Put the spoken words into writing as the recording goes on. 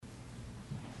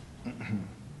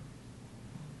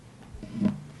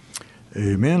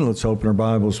Amen. Let's open our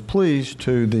Bibles, please,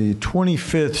 to the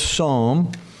 25th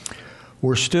Psalm.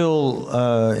 We're still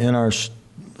in our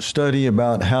study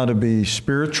about how to be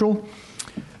spiritual,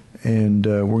 and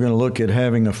we're going to look at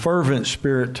having a fervent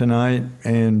spirit tonight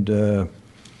and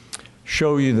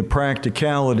show you the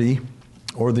practicality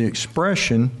or the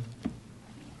expression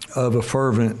of a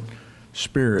fervent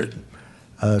spirit.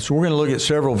 So we're going to look at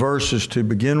several verses to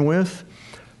begin with.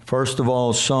 First of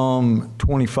all, Psalm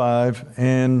 25,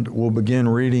 and we'll begin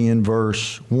reading in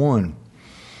verse 1.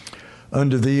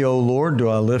 Unto thee, O Lord, do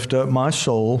I lift up my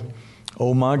soul.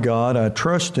 O my God, I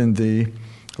trust in thee.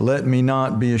 Let me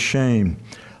not be ashamed.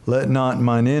 Let not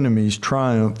mine enemies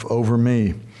triumph over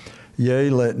me. Yea,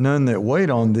 let none that wait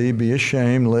on thee be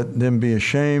ashamed. Let them be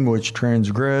ashamed which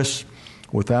transgress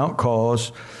without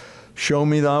cause. Show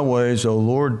me thy ways, O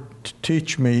Lord,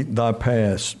 teach me thy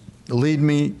paths. Lead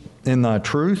me in thy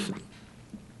truth,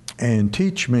 and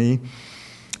teach me,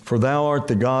 for thou art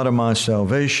the God of my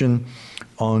salvation.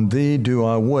 On thee do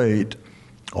I wait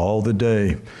all the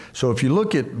day. So if you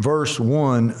look at verse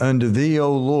 1, unto thee,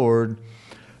 O Lord,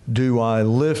 do I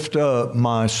lift up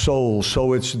my soul.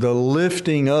 So it's the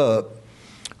lifting up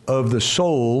of the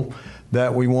soul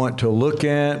that we want to look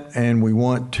at and we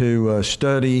want to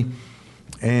study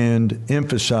and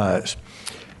emphasize.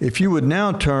 If you would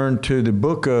now turn to the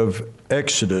book of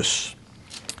Exodus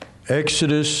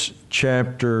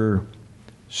chapter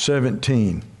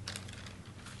 17.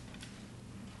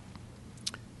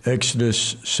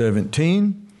 Exodus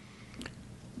 17,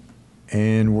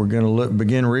 and we're going to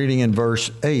begin reading in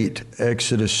verse 8.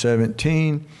 Exodus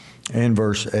 17 and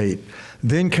verse 8.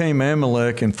 Then came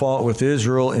Amalek and fought with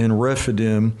Israel in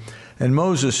Rephidim, and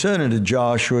Moses said unto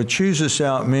Joshua, choose us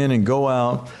out men and go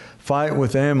out, fight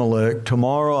with Amalek.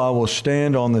 Tomorrow I will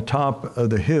stand on the top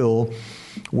of the hill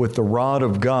with the rod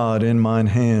of God in mine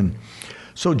hand.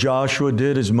 So Joshua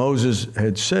did as Moses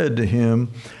had said to him,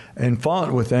 and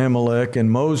fought with Amalek.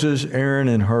 And Moses, Aaron,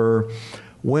 and Hur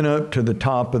went up to the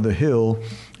top of the hill.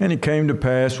 And it came to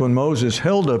pass, when Moses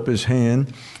held up his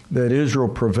hand, that Israel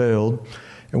prevailed.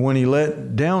 And when he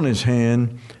let down his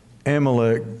hand,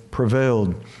 Amalek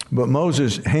prevailed. But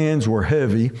Moses' hands were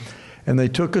heavy, and they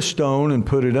took a stone and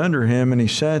put it under him, and he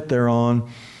sat thereon.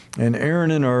 And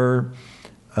Aaron and Hur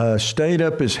stayed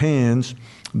up his hands,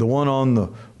 the one on the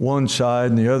one side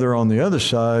and the other on the other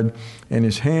side, and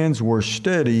his hands were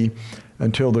steady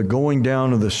until the going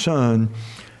down of the sun.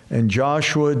 And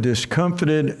Joshua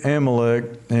discomfited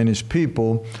Amalek and his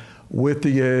people with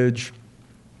the edge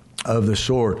of the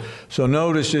sword. So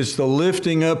notice it's the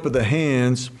lifting up of the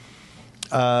hands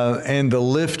and the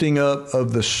lifting up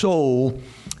of the soul,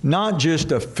 not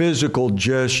just a physical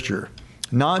gesture,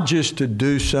 not just to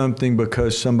do something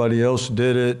because somebody else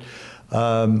did it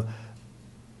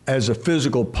as a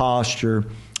physical posture,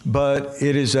 but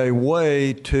it is a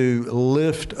way to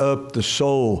lift up the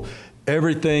soul.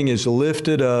 Everything is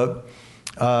lifted up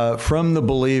from the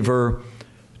believer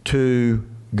to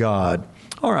God.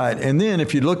 All right, and then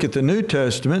if you look at the New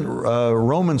Testament,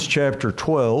 Romans chapter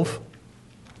 12,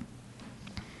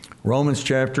 Romans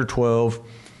chapter 12,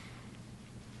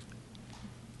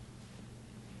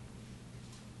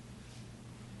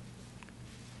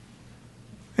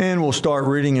 and we'll start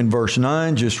reading in verse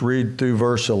 9. Just read through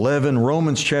verse 11.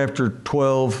 Romans chapter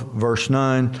 12, verse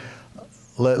 9.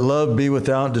 Let love be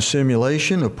without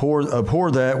dissimulation.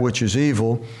 Abhor that which is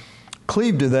evil.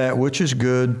 Cleave to that which is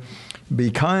good. Be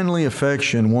kindly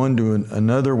affection one to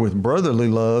another with brotherly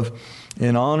love,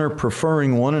 in honor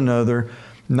preferring one another,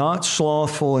 not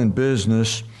slothful in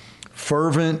business,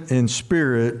 fervent in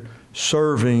spirit,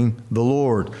 serving the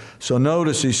Lord. So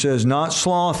notice he says not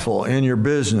slothful in your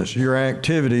business, your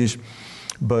activities,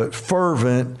 but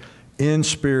fervent in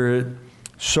spirit,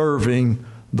 serving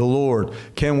the Lord.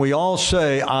 Can we all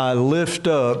say, I lift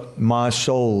up my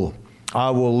soul?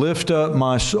 I will lift up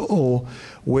my soul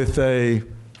with a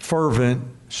fervent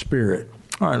spirit.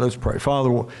 All right, let's pray.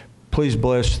 Father, please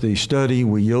bless the study.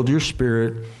 We yield your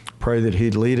spirit. Pray that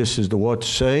he'd lead us as to what to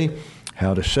say,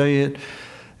 how to say it,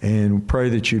 and pray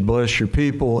that you'd bless your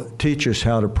people. Teach us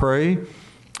how to pray,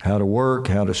 how to work,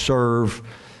 how to serve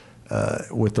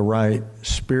with the right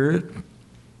spirit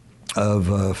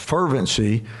of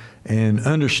fervency and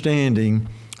understanding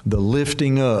the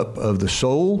lifting up of the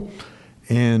soul,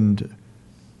 and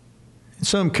in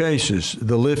some cases,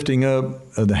 the lifting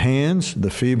up of the hands,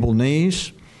 the feeble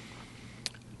knees,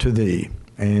 to thee.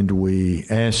 And we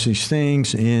ask these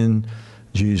things in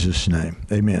Jesus' name.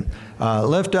 Amen.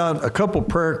 Left out a couple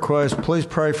prayer requests. Please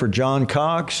pray for John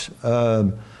Cox.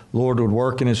 Lord would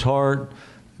work in his heart,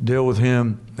 deal with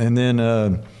him. And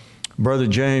then Brother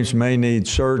James may need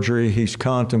surgery. He's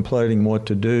contemplating what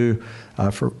to do.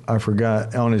 I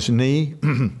forgot, on his knee,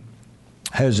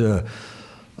 has a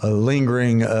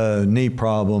lingering knee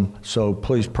problem, so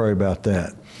please pray about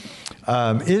that.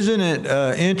 Isn't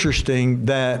it interesting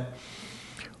that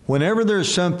whenever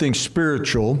there's something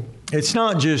spiritual, it's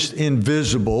not just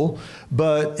invisible,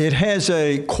 but it has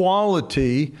a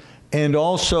quality and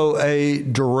also a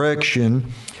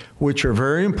direction, which are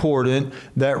very important,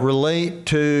 that relate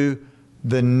to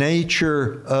the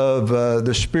nature of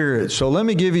the Spirit. So let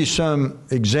me give you some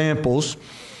examples.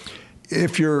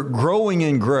 If you're growing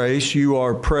in grace, you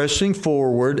are pressing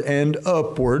forward and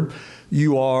upward.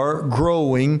 You are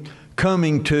growing,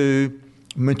 coming to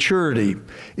maturity.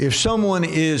 If someone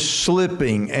is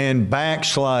slipping and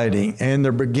backsliding and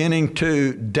they're beginning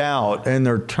to doubt and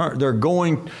they're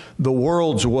going the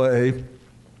world's way,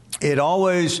 it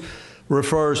always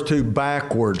refers to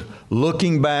backward,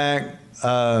 looking back,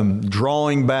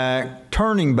 drawing back,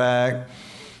 turning back.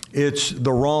 It's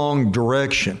the wrong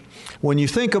direction. When you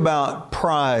think about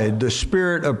pride, the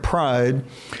spirit of pride,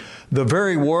 the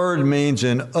very word means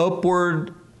an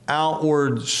upward,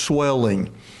 outward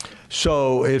swelling.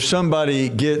 So if somebody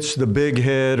gets the big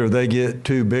head or they get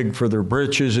too big for their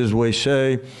britches, as we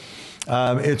say,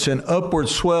 it's an upward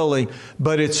swelling,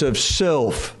 but it's of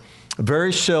self,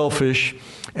 very selfish,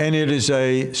 and it is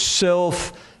a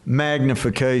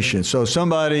self-magnification. So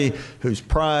somebody who's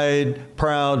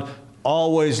proud,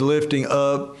 always lifting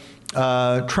up,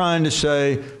 trying to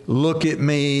say, look at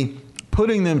me,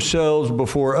 putting themselves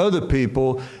before other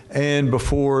people and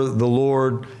before the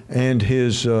Lord and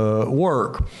His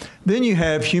work. Then you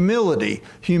have humility.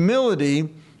 Humility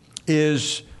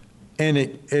it's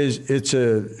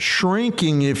a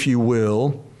shrinking, if you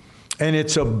will, and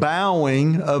it's a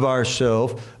bowing of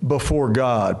ourselves before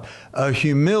God. A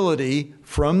humility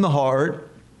from the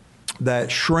heart that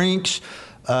shrinks.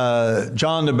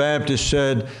 John the Baptist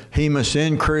said, he must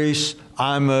increase,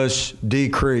 I must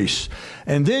decrease.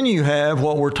 And then you have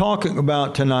what we're talking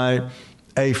about tonight,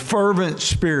 a fervent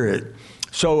spirit.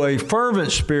 So a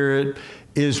fervent spirit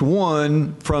is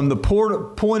one from the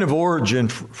point of origin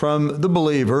from the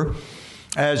believer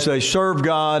as they serve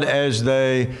God, as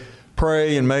they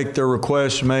pray and make their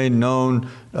requests made known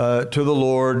to the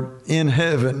Lord in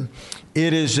heaven.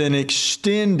 It is an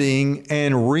extending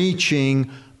and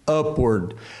reaching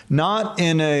upward, not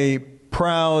in a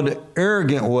proud,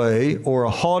 arrogant way or a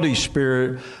haughty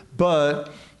spirit,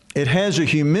 but it has a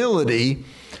humility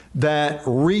that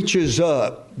reaches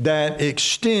up, that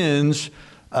extends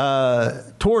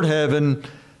toward heaven,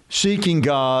 seeking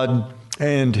God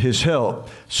and His help.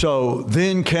 So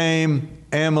then came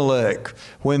Amalek.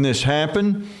 When this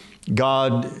happened,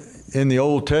 God in the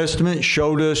Old Testament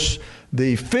showed us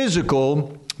the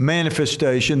physical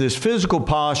manifestation, this physical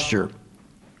posture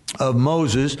of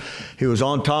Moses. He was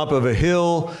on top of a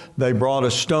hill. They brought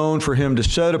a stone for him to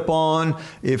set upon.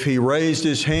 If he raised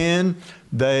his hand,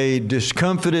 they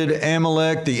discomfited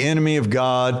Amalek, the enemy of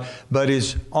God, but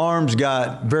his arms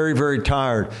got very, very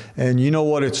tired. And you know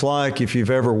what it's like if you've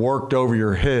ever worked over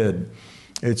your head.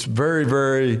 It's very,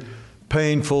 very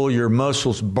painful. Your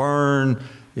muscles burn,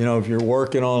 if you're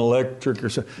working on electric or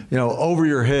something, over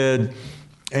your head.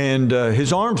 And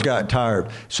his arms got tired.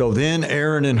 So then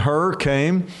Aaron and Hur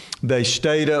came. They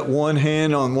stayed up one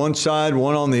hand on one side,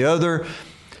 one on the other.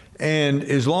 And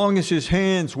as long as his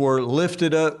hands were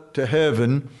lifted up to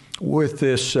heaven with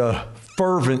this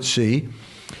fervency,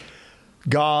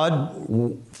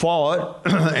 God fought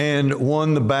and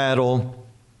won the battle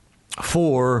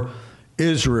for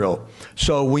Israel.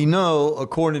 So we know,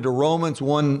 according to Romans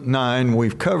 1:9,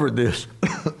 we've covered this.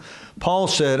 Paul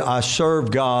said, I serve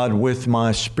God with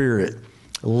my spirit.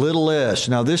 Little s.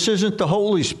 Now, this isn't the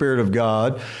Holy Spirit of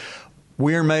God.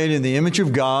 We are made in the image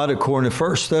of God, according to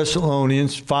 1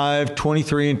 Thessalonians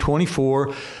 5:23 and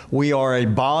 24. We are a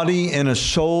body and a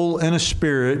soul and a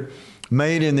spirit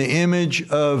made in the image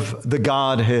of the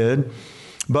Godhead.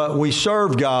 But we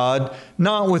serve God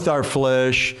not with our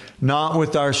flesh, not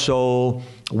with our soul,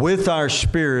 with our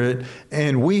spirit.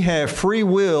 And we have free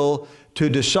will to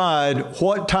decide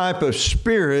what type of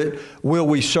spirit will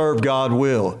we serve God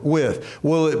with.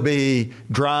 Will it be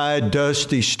dry,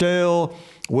 dusty, stale?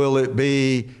 Will it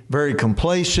be very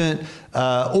complacent?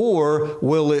 Or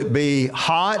will it be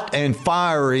hot and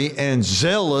fiery and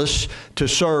zealous to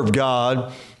serve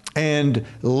God and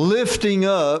lifting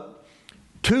up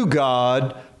to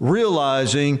God,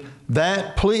 realizing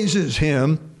that pleases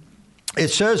Him? It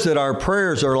says that our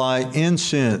prayers are like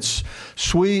incense,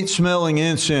 sweet-smelling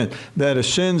incense that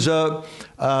ascends up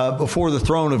before the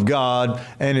throne of God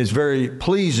and is very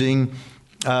pleasing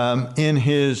in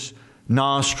His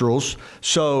nostrils.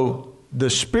 So the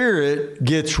Spirit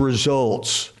gets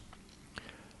results.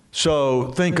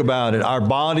 So think about it. Our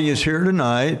body is here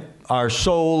tonight. Our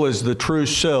soul is the true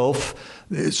self.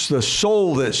 It's the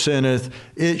soul that sinneth,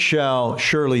 it shall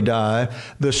surely die.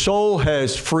 The soul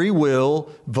has free will,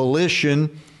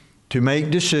 volition to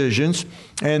make decisions,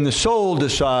 and the soul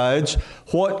decides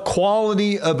what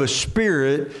quality of a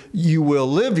spirit you will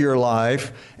live your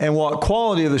life and what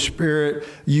quality of the Spirit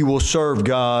you will serve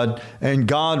God. And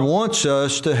God wants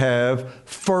us to have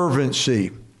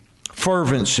fervency.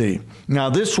 Fervency. Now,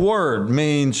 this word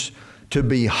means to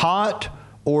be hot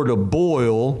or to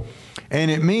boil,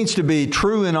 and it means to be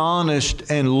true and honest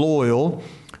and loyal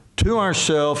to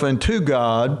ourselves and to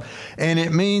God, and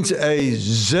it means a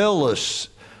zealous,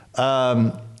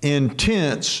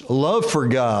 intense love for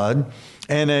God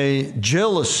and a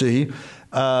jealousy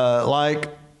like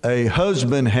a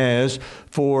husband has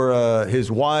for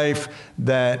his wife,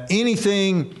 that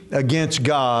anything against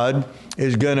God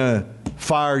is going to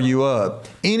fire you up.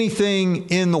 Anything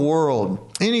in the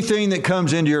world, anything that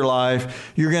comes into your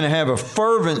life, you're going to have a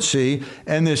fervency,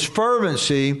 and this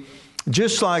fervency,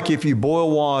 just like if you boil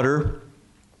water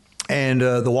and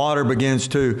the water begins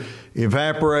to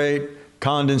evaporate,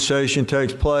 condensation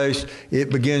takes place,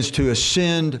 it begins to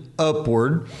ascend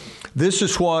upward. This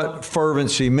is what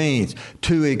fervency means,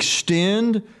 to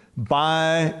extend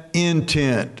by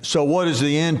intent. So what is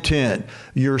the intent?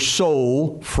 Your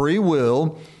soul, free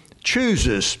will,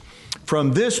 chooses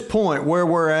from this point where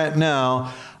we're at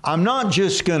now, I'm not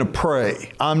just going to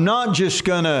pray. I'm not just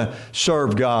going to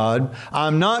serve God.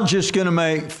 I'm not just going to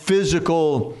make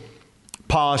physical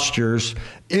postures.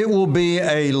 It will be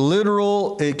a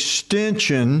literal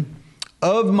extension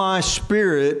of my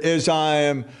spirit as I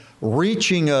am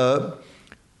reaching up,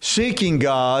 seeking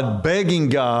God, begging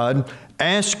God,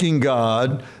 asking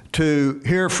God to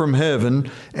hear from heaven,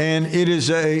 and it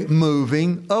is a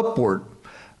moving upward.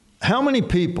 How many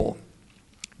people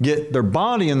get their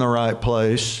body in the right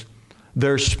place,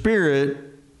 their spirit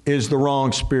is the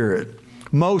wrong spirit?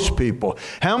 Most people.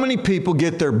 How many people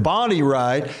get their body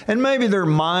right, and maybe their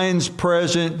mind's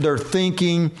present, they're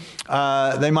thinking,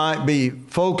 they might be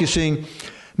focusing,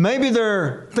 maybe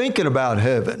they're thinking about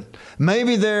heaven,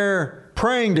 maybe they're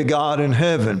praying to God in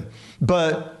heaven,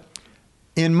 but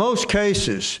in most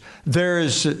cases, there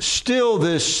is still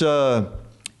this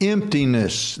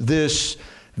emptiness, this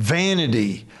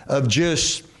vanity of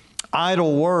just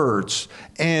idle words.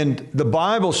 And the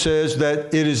Bible says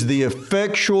that it is the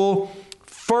effectual,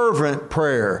 fervent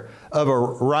prayer of a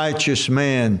righteous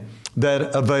man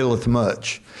that availeth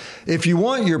much. If you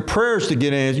want your prayers to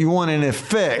get answered, you want an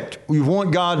effect, you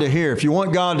want God to hear, if you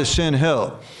want God to send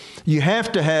help, you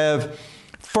have to have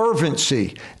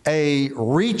fervency, a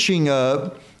reaching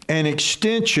up, an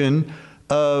extension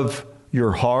of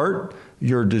your heart,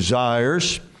 your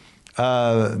desires,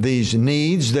 these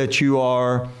needs that you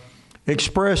are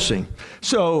expressing.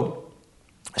 So,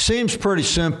 seems pretty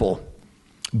simple,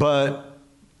 but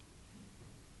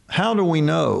how do we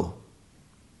know?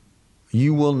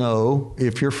 You will know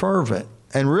if you're fervent.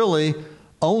 And really,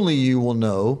 only you will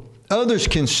know. Others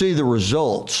can see the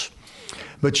results.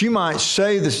 But you might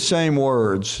say the same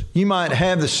words. You might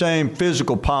have the same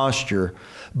physical posture,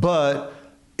 but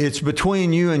it's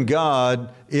between you and God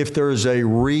if there's a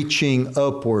reaching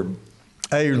upward,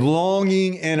 a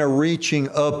longing and a reaching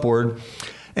upward.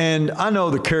 And I know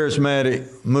the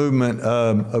charismatic movement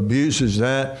abuses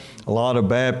that. A lot of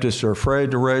Baptists are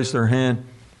afraid to raise their hand.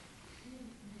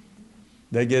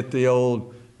 They get the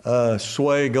old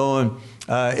sway going.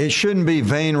 It shouldn't be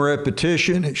vain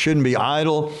repetition. It shouldn't be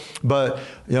idle. But,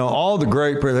 all the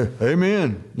great prayer,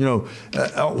 amen. You're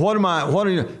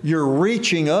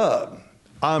reaching up.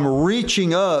 I'm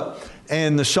reaching up.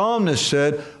 And the psalmist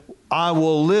said, I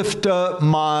will lift up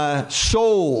my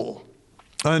soul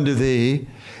unto thee.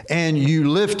 And you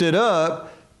lift it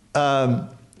up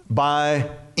by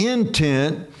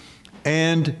intent.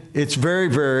 And it's very,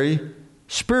 very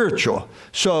spiritual.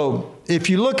 So if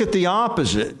you look at the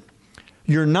opposite,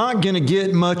 you're not going to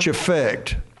get much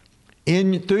effect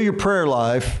through your prayer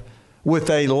life with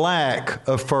a lack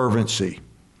of fervency.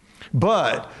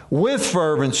 But with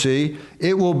fervency,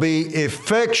 it will be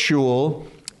effectual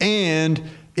and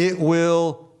it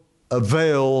will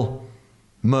avail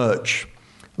much.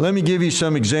 Let me give you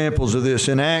some examples of this.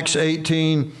 In Acts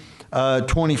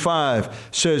 18:25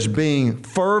 says, being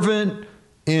fervent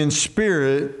in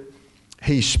spirit,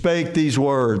 he spake these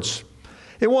words.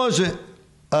 It wasn't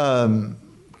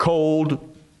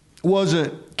cold,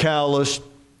 wasn't calloused,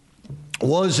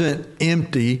 wasn't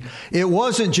empty. It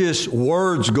wasn't just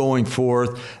words going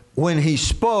forth. When he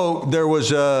spoke, there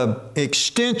was an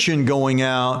extension going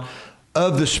out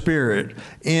of the Spirit.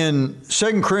 In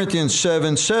 2 Corinthians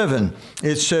 7:7,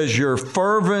 it says, your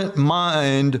fervent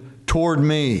mind toward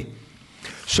me.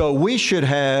 So we should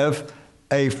have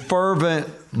a fervent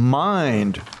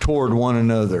mind toward one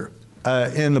another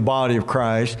in the body of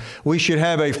Christ. We should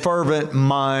have a fervent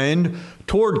mind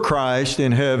toward Christ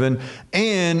in heaven,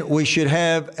 and we should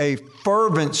have a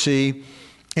fervency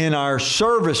in our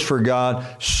service for God,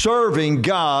 serving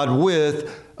God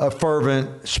with a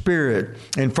fervent spirit.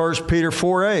 In 1 Peter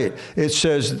 4:8, it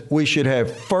says we should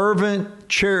have fervent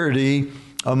charity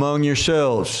among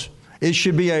yourselves. It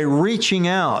should be a reaching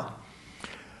out.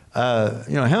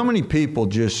 How many people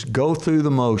just go through the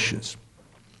motions?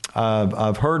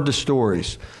 I've heard the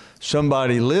stories.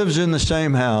 Somebody lives in the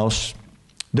same house,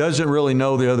 doesn't really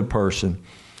know the other person.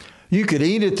 You could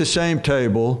eat at the same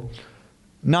table,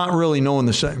 not really knowing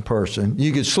the same person.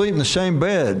 You could sleep in the same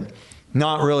bed,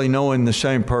 not really knowing the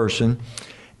same person.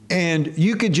 And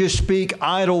you could just speak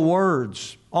idle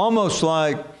words, almost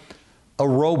like a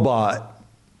robot.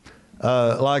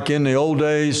 Like in the old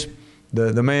days,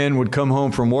 the man would come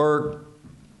home from work,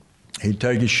 he'd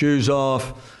take his shoes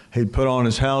off, he'd put on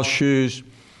his house shoes,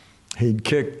 he'd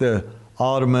kick the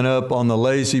ottoman up on the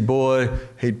lazy boy,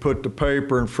 he'd put the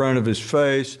paper in front of his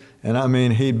face, and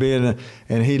he'd be and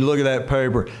he'd look at that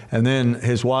paper, and then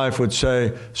his wife would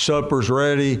say, supper's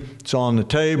ready, it's on the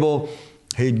table.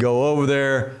 He'd go over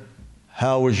there,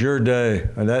 how was your day?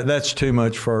 That's too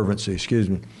much fervency, excuse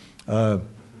me.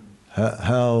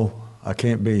 How, I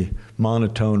can't be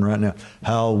monotone right now.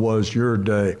 How was your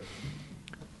day?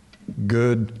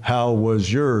 Good. How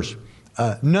was yours?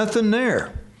 Nothing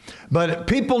there. But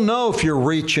people know if you're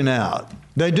reaching out.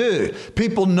 They do.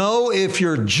 People know if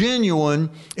you're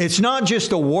genuine. It's not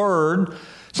just a word.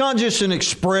 It's not just an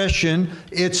expression.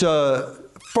 It's a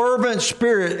fervent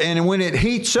spirit. And when it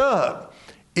heats up,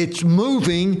 it's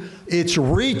moving, it's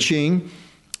reaching,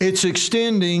 it's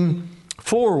extending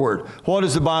forward. What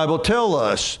does the Bible tell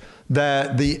us?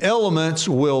 That the elements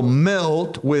will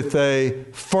melt with a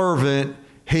fervent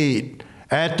heat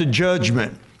at the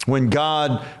judgment when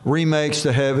God remakes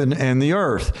the heaven and the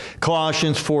earth.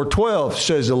 Colossians 4:12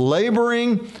 says,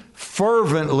 laboring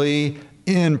fervently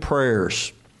in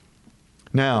prayers.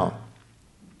 Now,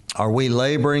 are we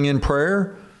laboring in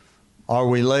prayer? Are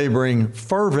we laboring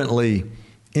fervently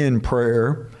in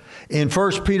prayer? In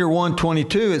 1 Peter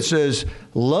 1:22, it says,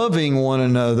 loving one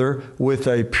another with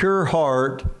a pure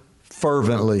heart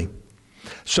fervently.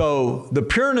 So the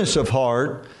pureness of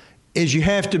heart is you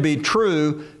have to be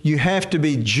true, you have to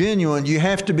be genuine, you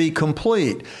have to be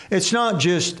complete. It's not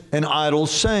just an idle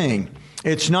saying.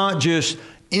 It's not just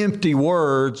empty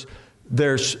words.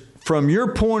 There's, from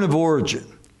your point of origin,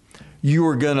 you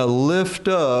are going to lift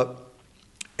up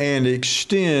and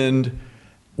extend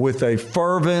with a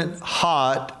fervent,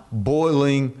 hot,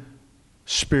 boiling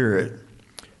spirit.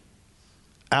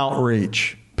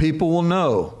 Outreach. People will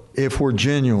know if we're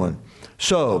genuine.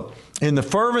 So, in the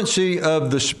fervency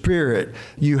of the Spirit,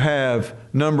 you have,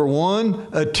 number one,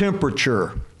 a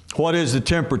temperature. What is the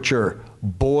temperature?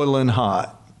 Boiling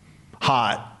hot.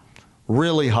 Hot.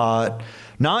 Really hot.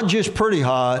 Not just pretty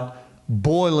hot,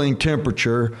 boiling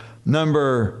temperature.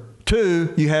 Number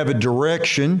two, you have a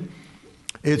direction.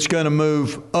 It's going to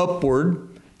move upward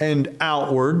and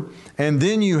outward. And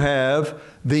then you have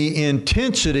the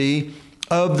intensity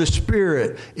of the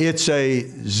Spirit. It's a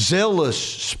zealous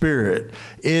spirit.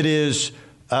 It is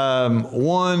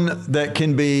one that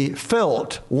can be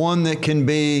felt, one that can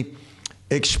be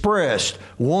expressed,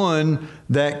 one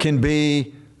that can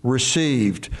be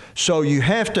received. So you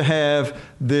have to have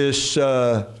this,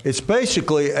 it's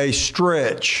basically a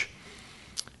stretch.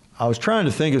 I was trying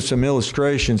to think of some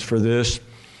illustrations for this,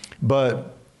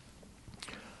 but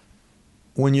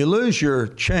when you lose your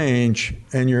change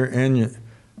and you're in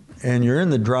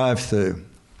the drive-thru,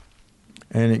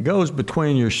 and it goes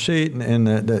between your seat and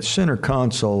that center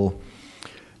console,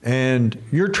 and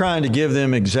you're trying to give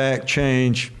them exact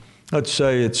change. Let's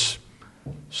say it's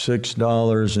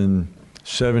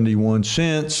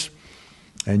 $6.71,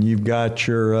 and you've got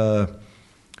your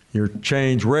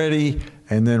change ready,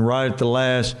 and then right at the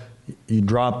last, you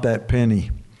drop that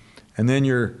penny, and then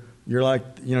you're like,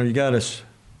 you got to,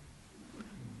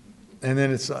 and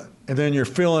then you're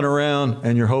feeling around,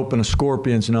 and you're hoping a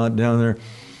scorpion's not down there.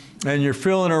 And you're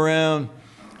feeling around,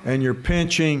 and you're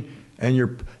pinching, and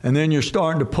then you're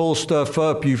starting to pull stuff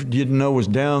up you didn't know was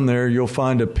down there. You'll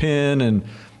find a pen and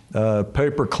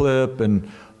paper clip and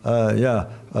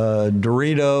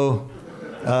Dorito,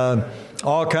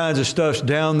 all kinds of stuff's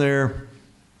down there.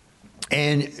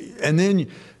 And then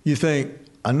you think,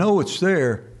 I know it's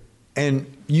there, and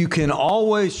you can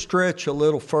always stretch a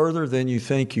little further than you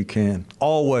think you can.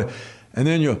 Always. and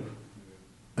then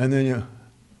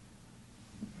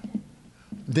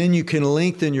you can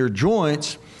lengthen your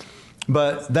joints.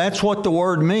 But that's what the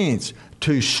word means,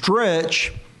 to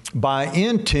stretch by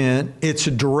intent. It's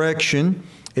a direction.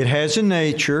 It has a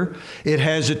nature. It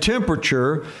has a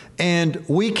temperature. And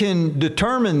we can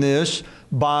determine this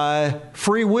by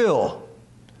free will.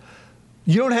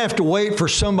 You don't have to wait for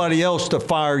somebody else to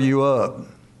fire you up.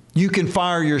 You can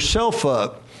fire yourself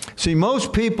up. See,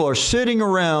 most people are sitting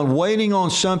around waiting on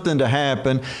something to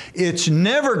happen. It's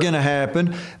never going to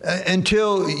happen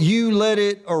until you let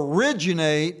it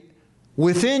originate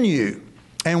within you.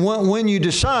 And when you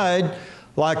decide,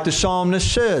 like the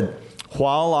psalmist said,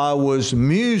 while I was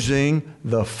musing,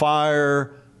 the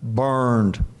fire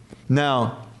burned.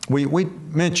 Now, we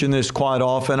mention this quite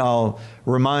often. I'll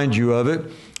remind you of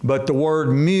it. But the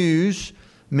word muse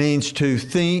means to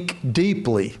think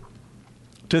deeply,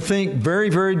 to think very,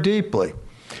 very deeply,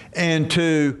 and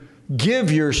to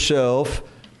give yourself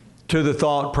to the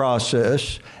thought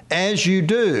process. As you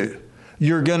do,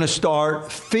 you're going to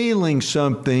start feeling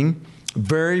something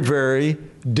very, very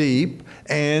deep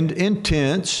and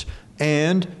intense,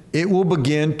 and it will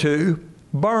begin to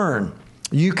burn.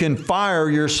 You can fire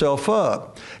yourself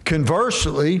up.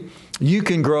 Conversely, you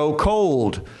can grow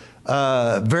cold,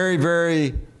 very,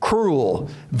 very cruel,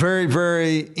 very,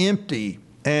 very empty,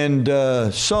 and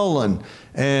sullen,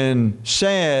 and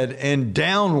sad, and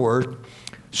downward.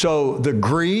 So the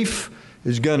grief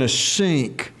is going to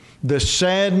sink. The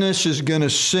sadness is going to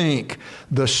sink.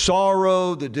 The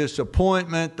sorrow, the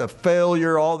disappointment, the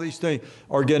failure, all these things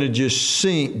are going to just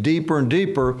sink deeper and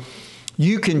deeper.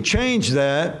 You can change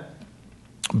that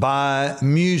by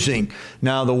musing.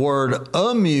 Now, the word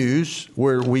amuse,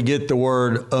 where we get the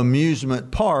word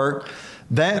amusement park,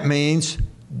 that means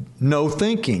no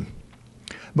thinking.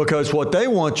 Because what they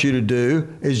want you to do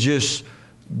is just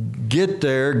get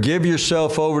there, give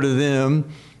yourself over to them,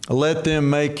 let them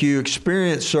make you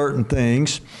experience certain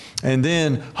things, and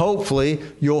then hopefully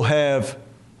you'll have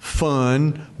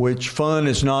fun, which fun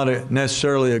is not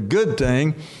necessarily a good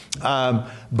thing,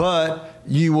 but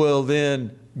you will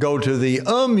then go to the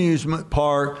amusement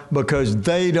park because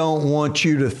they don't want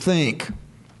you to think.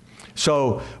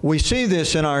 So we see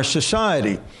this in our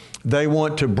society. They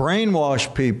want to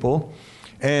brainwash people,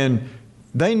 and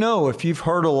they know if you've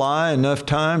heard a lie enough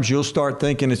times, you'll start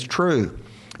thinking it's true.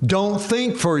 Don't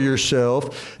think for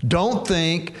yourself. Don't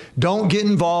think. Don't get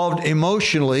involved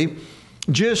emotionally.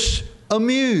 Just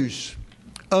amuse.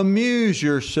 Amuse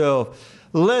yourself.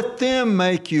 Let them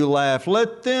make you laugh.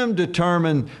 Let them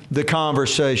determine the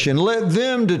conversation. Let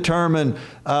them determine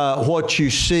what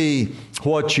you see,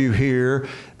 what you hear,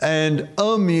 and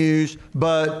amuse.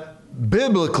 But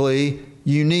biblically,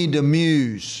 you need to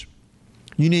muse.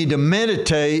 You need to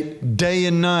meditate day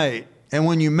and night. And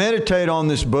when you meditate on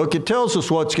this book, it tells us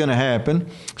what's going to happen.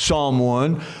 Psalm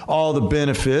 1, all the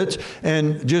benefits.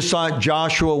 And just like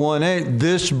Joshua 1:8,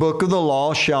 this book of the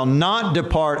law shall not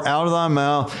depart out of thy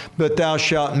mouth, but thou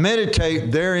shalt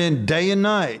meditate therein day and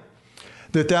night,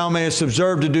 that thou mayest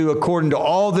observe to do according to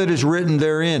all that is written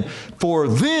therein. For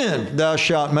then thou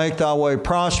shalt make thy way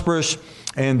prosperous,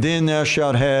 and then thou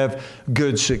shalt have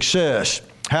good success.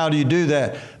 How do you do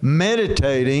that?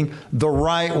 Meditating the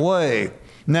right way.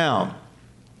 Now,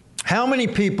 how many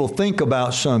people think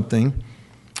about something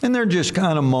and they're just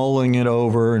kind of mulling it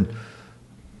over and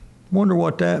wonder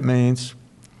what that means?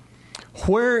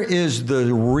 Where is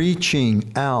the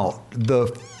reaching out, the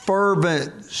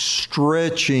fervent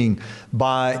stretching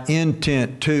by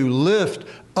intent to lift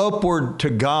upward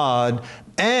to God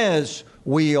as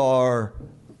we are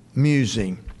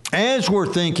musing, as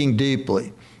we're thinking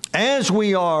deeply, as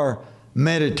we are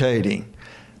meditating?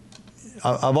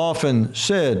 I've often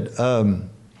said,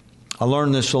 I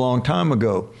learned this a long time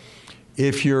ago.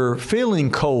 If you're feeling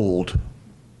cold,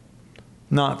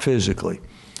 not physically,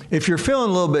 if you're feeling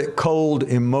a little bit cold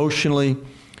emotionally,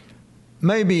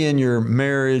 maybe in your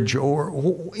marriage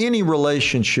or any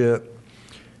relationship,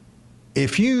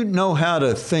 if you know how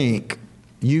to think,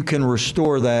 you can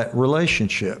restore that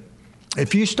relationship.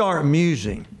 If you start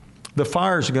musing, the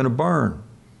fire's going to burn.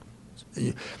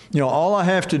 You know, all I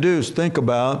have to do is think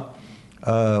about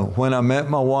when I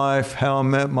met my wife, how I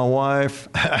met my wife,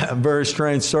 very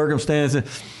strange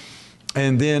circumstances.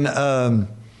 And then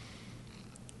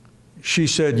she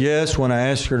said yes when I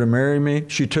asked her to marry me.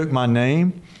 She took my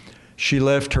name. She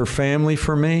left her family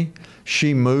for me.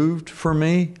 She moved for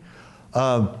me.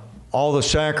 All the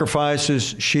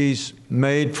sacrifices she's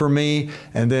made for me,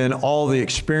 and then all the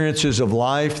experiences of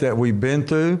life that we've been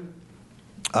through.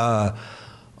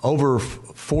 Over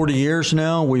 40 years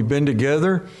now, we've been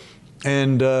together.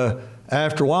 And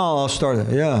After a while, I'll start,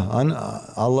 yeah,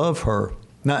 I love her.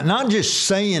 Not just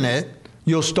saying it,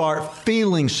 you'll start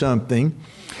feeling something.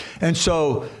 And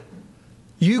so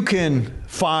you can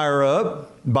fire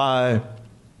up by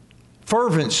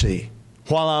fervency.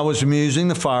 While I was musing,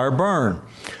 the fire burned.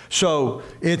 So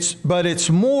it's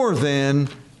more than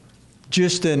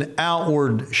just an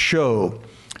outward show.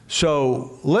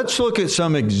 So let's look at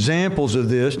some examples of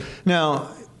this.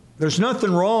 Now, there's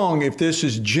nothing wrong if this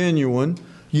is genuine.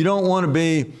 You don't want to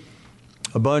be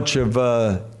a bunch of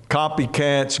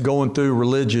copycats going through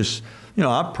religious.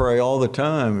 I pray all the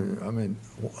time. I mean,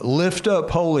 lift up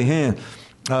holy hand.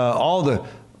 All the,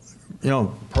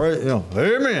 pray,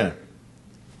 amen.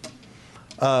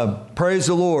 Praise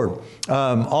the Lord.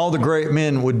 All the great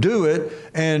men would do it,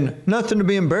 and nothing to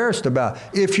be embarrassed about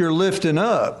if you're lifting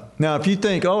up. Now, if you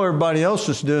think, oh, everybody else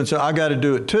is doing so, I got to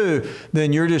do it too,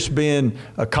 then you're just being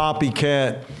a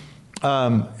copycat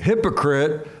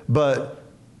hypocrite. But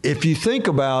if you think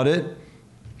about it,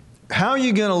 how are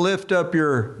you going to lift up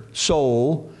your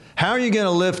soul? How are you going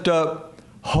to lift up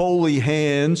holy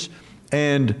hands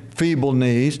and feeble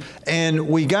knees? And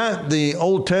we got the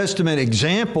Old Testament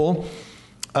example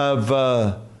of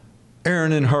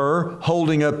Aaron and Hur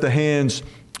holding up the hands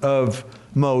of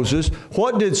Moses.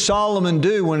 What did Solomon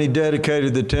do when he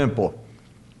dedicated the temple?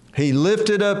 He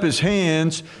lifted up his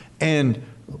hands and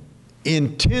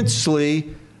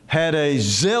intensely had a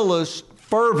zealous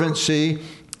fervency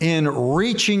in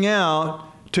reaching out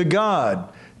to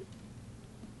God.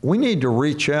 We need to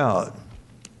reach out.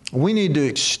 We need to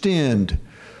extend.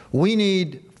 We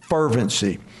need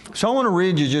fervency. So I want to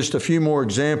read you just a few more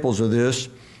examples of this.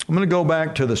 I'm going to go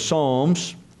back to the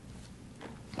Psalms.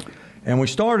 And we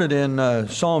started in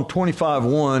Psalm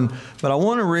 25:1, but I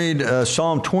want to read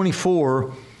Psalm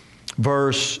 24,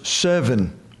 verse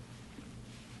 7.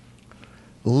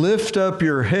 Lift up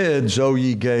your heads, O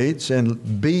ye gates,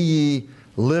 and be ye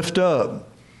lift up,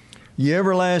 ye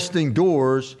everlasting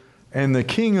doors, and the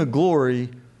King of glory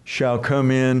shall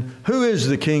come in. Who is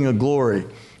the King of glory?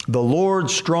 The Lord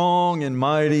strong and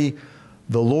mighty,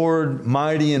 the Lord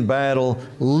mighty in battle.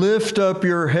 Lift up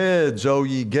your heads, O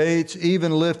ye gates,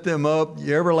 even lift them up,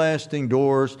 ye everlasting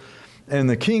doors, and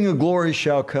the King of glory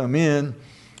shall come in.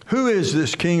 Who is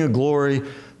this King of glory?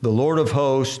 The Lord of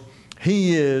hosts.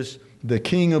 He is the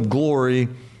King of glory,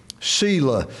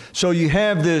 Selah. So you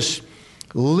have this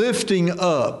lifting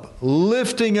up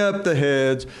the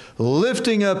heads,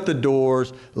 lifting up the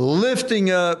doors,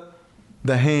 lifting up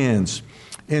the hands.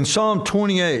 In Psalm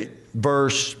 28,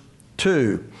 verse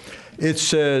 2, it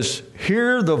says,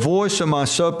 hear the voice of my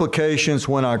supplications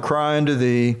when I cry unto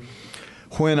thee,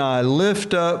 when I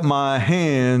lift up my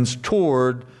hands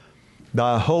toward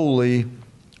thy holy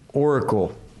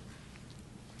oracle.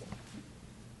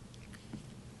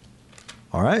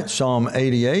 All right, Psalm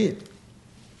 88.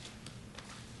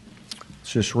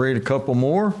 Let's just read a couple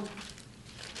more,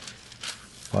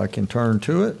 if I can turn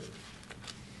to it.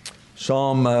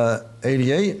 Psalm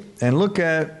 88, and look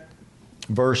at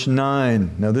verse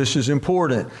 9. Now this is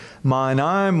important. Mine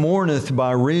eye mourneth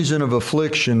by reason of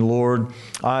affliction, Lord.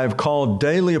 I have called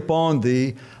daily upon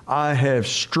thee. I have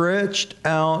stretched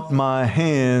out my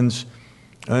hands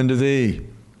unto thee.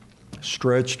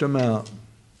 Stretched them out.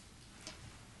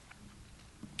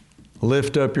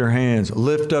 Lift up your hands.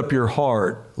 Lift up your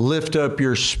heart. Lift up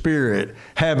your spirit.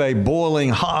 Have a boiling,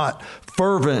 hot,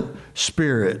 fervent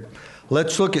spirit.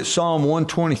 Let's look at Psalm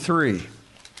 123.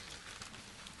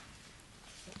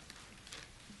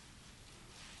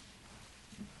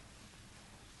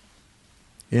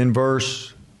 In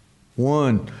verse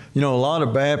 1, a lot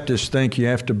of Baptists think you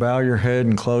have to bow your head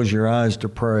and close your eyes to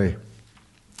pray.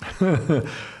 Look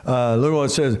what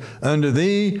it says. Unto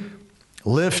thee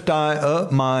lift I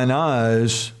up mine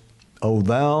eyes, O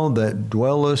thou that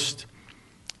dwellest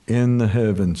in the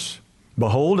heavens.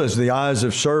 Behold, as the eyes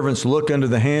of servants look unto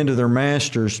the hand of their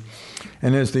masters,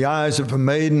 and as the eyes of a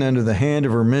maiden unto the hand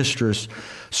of her mistress,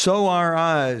 so our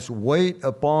eyes wait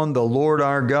upon the Lord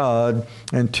our God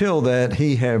until that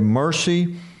he have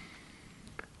mercy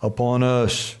upon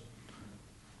us.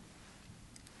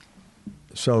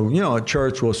 So, at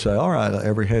church we'll say, all right,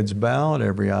 every head's bowed,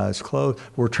 every eye's closed.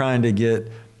 We're trying to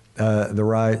get the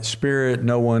right spirit,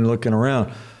 no one looking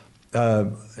around.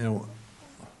 Oh,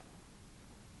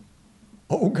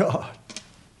 God.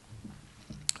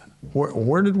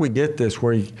 Where did we get this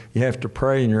where you have to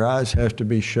pray and your eyes have to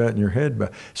be shut and your head bowed?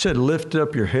 It said, lift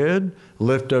up your head,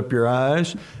 lift up your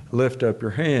eyes, lift up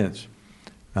your hands.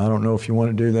 Now, I don't know if you want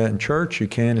to do that in church. You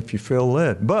can if you feel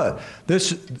led. But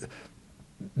this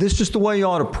is the way you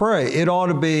ought to pray. It ought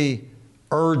to be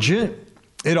urgent.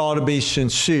 It ought to be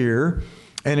sincere.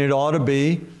 And it ought to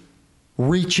be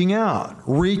reaching out,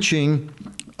 reaching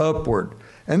upward.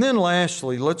 And then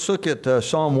lastly, let's look at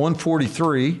Psalm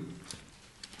 143.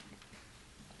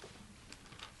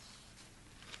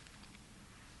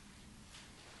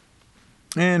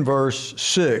 And verse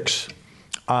 6.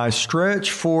 I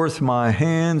stretch forth my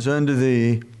hands unto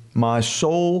thee, my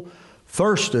soul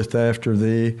thirsteth after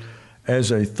thee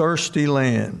as a thirsty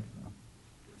land.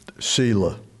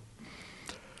 Selah.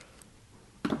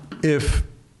 If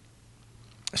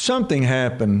something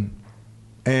happened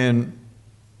and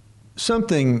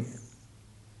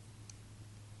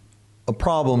a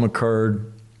problem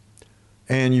occurred,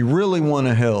 and you really want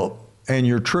to help, and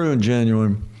you're true and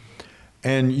genuine,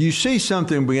 and you see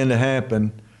something begin to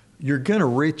happen, you're going to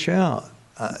reach out.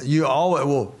 You always,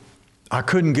 well, I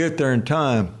couldn't get there in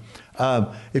time.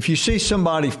 If you see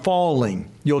somebody falling,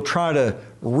 you'll try to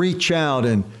reach out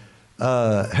and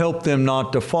help them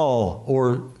not to fall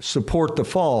or support the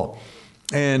fall.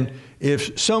 And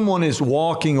if someone is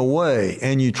walking away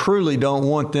and you truly don't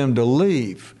want them to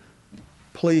leave,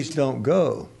 please don't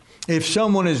go. If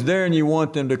someone is there and you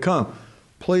want them to come,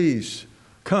 please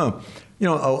come. You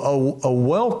know, a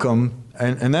welcome,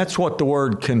 and that's what the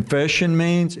word confession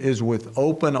means, is with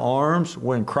open arms.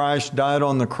 When Christ died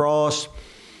on the cross,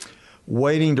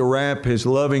 waiting to wrap his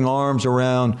loving arms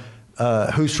around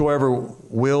whosoever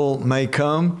will may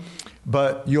come,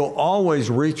 but you'll always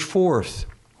reach forth.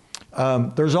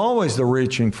 There's always the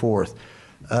reaching forth.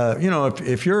 You know,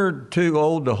 if you're too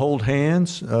old to hold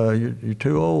hands, you're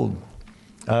too old.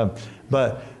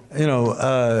 But, you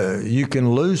know, you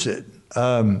can lose it.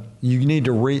 You need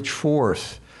to reach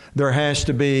forth. There has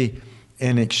to be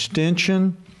an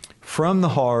extension from the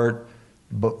heart,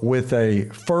 but with a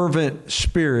fervent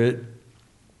spirit.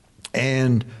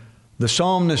 And the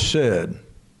psalmist said,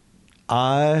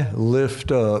 I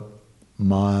lift up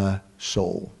my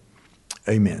soul.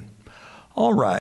 Amen. All right.